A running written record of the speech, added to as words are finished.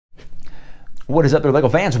What is up there, LEGO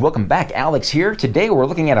fans? Welcome back. Alex here. Today we're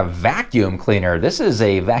looking at a vacuum cleaner. This is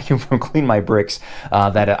a vacuum from Clean My Bricks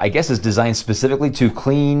that I guess is designed specifically to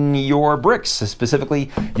clean your bricks, specifically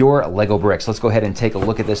your LEGO bricks. Let's go ahead and take a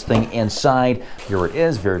look at this thing inside. Here it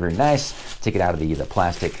is. Very, very nice. Take it out of the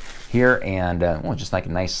plastic here, and well, just like a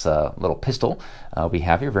nice little pistol we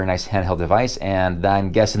have here. Very nice handheld device, and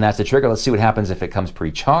I'm guessing that's the trigger. Let's see what happens if it comes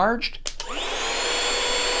pre-charged.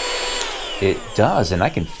 It does, and I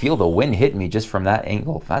can feel the wind hitting me just from that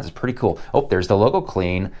angle. That's pretty cool. Oh, there's the logo,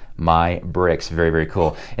 Clean My Bricks. Very, very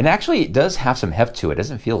cool. And actually, it does have some heft to it. It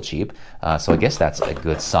doesn't feel cheap, so I guess that's a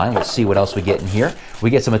good sign. Let's see what else we get in here. We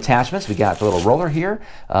get some attachments. We got the little roller here.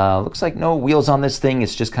 Looks like no wheels on this thing.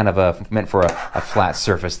 It's just kind of meant for a flat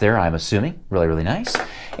surface there, I'm assuming. Really, really nice.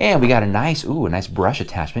 And we got a nice brush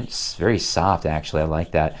attachment. It's very soft, actually. I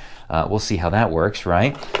like that. We'll see how that works,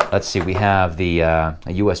 right? Let's see, we have the a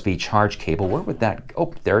USB charge cable. Where would that,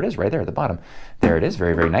 oh, there it is, right there at the bottom. There it is,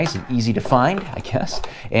 very, very nice and easy to find, I guess.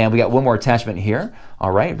 And we got one more attachment here.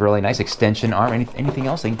 All right, really nice extension arm. Anything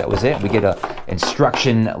else? I think that was it. We get a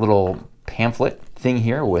instruction little pamphlet thing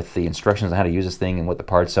here with the instructions on how to use this thing and what the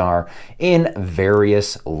parts are in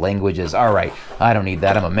various languages. All right, I don't need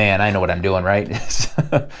that. I'm a man. I know what I'm doing, right?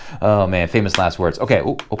 Oh man, famous last words. Okay,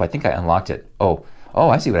 oh, I think I unlocked it. Oh,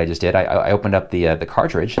 I see what I just did. I opened up the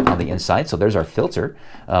cartridge on the inside, so there's our filter.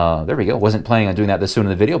 There we go. Wasn't planning on doing that this soon in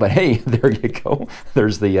the video, but hey, there you go.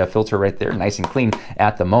 There's the filter right there, nice and clean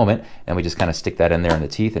at the moment. And we just kind of stick that in there in the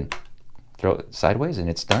teeth and throw it sideways, and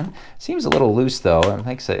it's done. Seems a little loose though.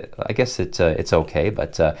 I guess it's okay,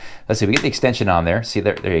 but let's see. We get the extension on there. See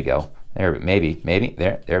there you go. There, maybe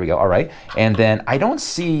there we go. All right, and then I don't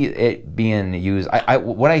see it being used.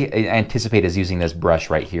 What I anticipate is using this brush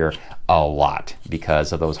right here a lot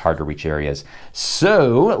because of those hard to reach areas.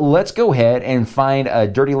 So let's go ahead and find a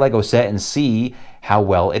dirty Lego set and see how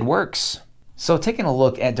well it works. So taking a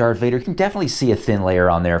look at Darth Vader, you can definitely see a thin layer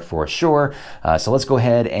on there for sure. So let's go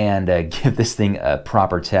ahead and give this thing a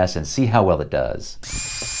proper test and see how well it does.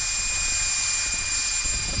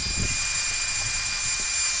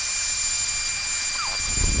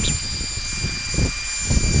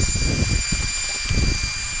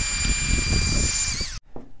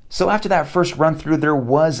 So after that first run through, there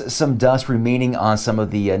was some dust remaining on some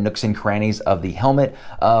of the nooks and crannies of the helmet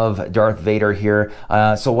of Darth Vader here.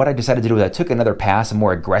 So what I decided to do is I took another pass and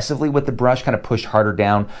more aggressively with the brush, kind of pushed harder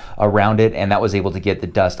down around it, and that was able to get the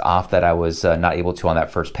dust off that I was not able to on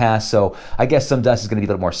that first pass. So I guess some dust is going to be a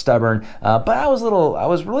little more stubborn, but I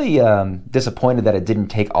was really disappointed that it didn't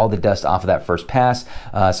take all the dust off of that first pass.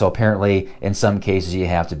 So apparently in some cases you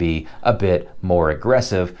have to be a bit more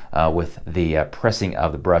aggressive with the pressing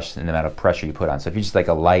of the brush and the amount of pressure you put on. So if you just like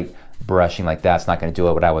a light brushing like that, it's not going to do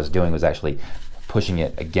it. What I was doing was actually pushing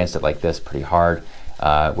it against it like this pretty hard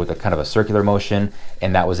with a kind of a circular motion,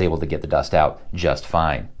 and that was able to get the dust out just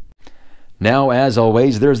fine. Now, as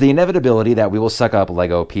always, there's the inevitability that we will suck up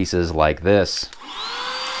Lego pieces like this.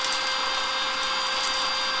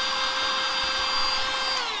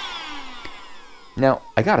 Now,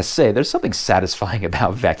 I gotta say, there's something satisfying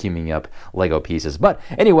about vacuuming up Lego pieces. But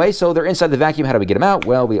anyway, so they're inside the vacuum. How do we get them out?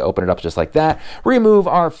 Well, we open it up just like that, remove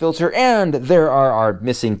our filter, and there are our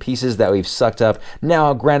missing pieces that we've sucked up.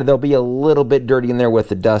 Now, granted, they'll be a little bit dirty in there with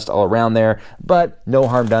the dust all around there, but no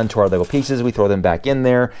harm done to our Lego pieces. We throw them back in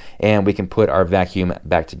there, and we can put our vacuum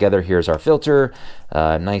back together. Here's our filter.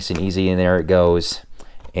 Nice and easy, and there it goes.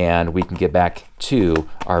 And we can get back to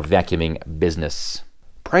our vacuuming business.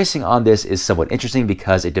 Pricing on this is somewhat interesting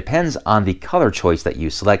because it depends on the color choice that you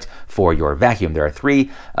select for your vacuum. There are three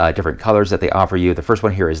different colors that they offer you. The first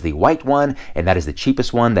one here is the white one, and that is the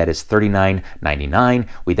cheapest one. That is $39.99.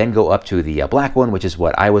 We then go up to the black one, which is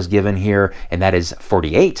what I was given here, and that is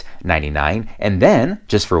 $48.99. And then,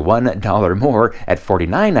 just for $1 more at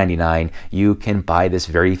 $49.99, you can buy this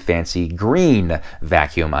very fancy green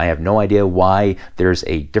vacuum. I have no idea why there's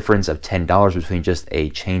a difference of $10 between just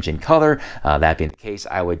a change in color. That being the case,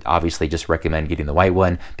 I would obviously just recommend getting the white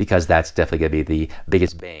one because that's definitely going to be the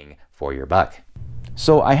biggest bang for your buck.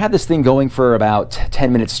 So I had this thing going for about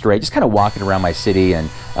 10 minutes straight, just kind of walking around my city and,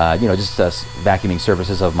 just vacuuming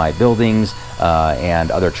surfaces of my buildings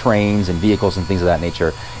and other trains and vehicles and things of that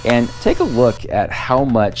nature. And take a look at how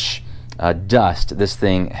much dust this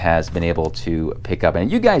thing has been able to pick up.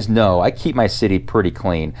 And you guys know I keep my city pretty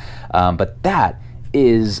clean, but that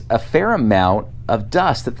is a fair amount of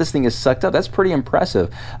dust that this thing has sucked up. That's pretty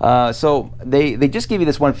impressive. So they just give you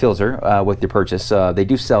this one filter with your purchase. They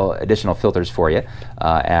do sell additional filters for you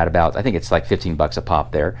at about, I think it's like 15 bucks a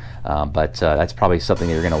pop there. But that's probably something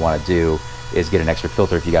that you're going to want to do, is get an extra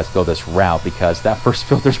filter if you guys go this route, because that first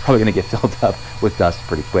filter is probably going to get filled up with dust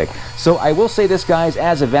pretty quick. So I will say this, guys,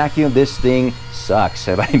 as a vacuum, this thing sucks.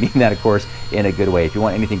 I mean that, of course, in a good way. If you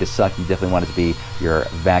want anything to suck, you definitely want it to be your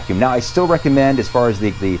vacuum. Now, I still recommend, as far as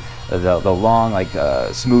the long, like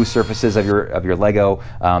smooth surfaces of your Lego,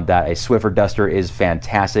 that a Swiffer duster is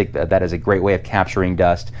fantastic. That is a great way of capturing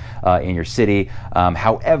dust in your city.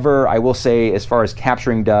 However, I will say, as far as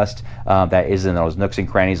capturing dust that is in those nooks and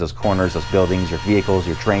crannies, those corners, those buildings, your vehicles,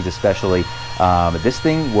 your trains especially, this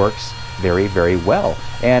thing works very, very well.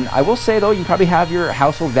 And I will say, though, you probably have your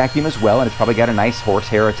household vacuum as well, and it's probably got a nice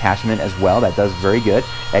horsehair attachment as well that does very good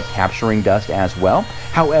at capturing dust as well.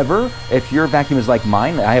 However, if your vacuum is like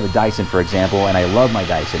mine, I have a Dyson, for example, and I love my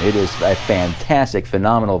Dyson. It is a fantastic,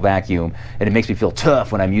 phenomenal vacuum, and it makes me feel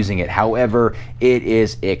tough when I'm using it. However, it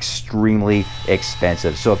is extremely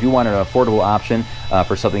expensive. So if you want an affordable option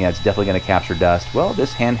for something that's definitely going to capture dust, well,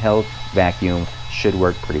 this handheld vacuum should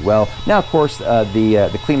work pretty well. Now, of course,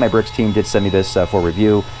 the Clean My Bricks team did send me this for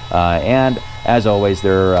review, and as always,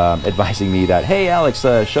 they're advising me that, hey, Alex,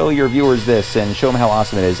 show your viewers this and show them how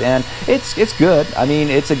awesome it is. And it's good. I mean,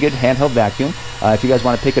 it's a good handheld vacuum. If you guys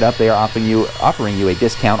want to pick it up, they are offering you a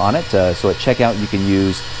discount on it. So at checkout, you can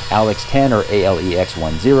use Alex10 or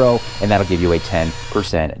ALEX10, and that'll give you a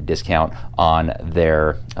 10% discount on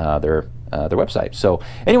their website. So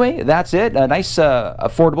anyway, that's it. A nice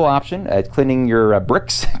affordable option at cleaning your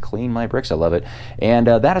bricks. Clean my bricks. I love it. And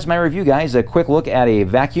that is my review, guys. A quick look at a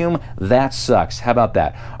vacuum that sucks. How about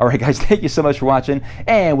that? All right, guys, thank you so much for watching,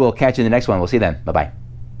 and we'll catch you in the next one. We'll see you then. Bye-bye.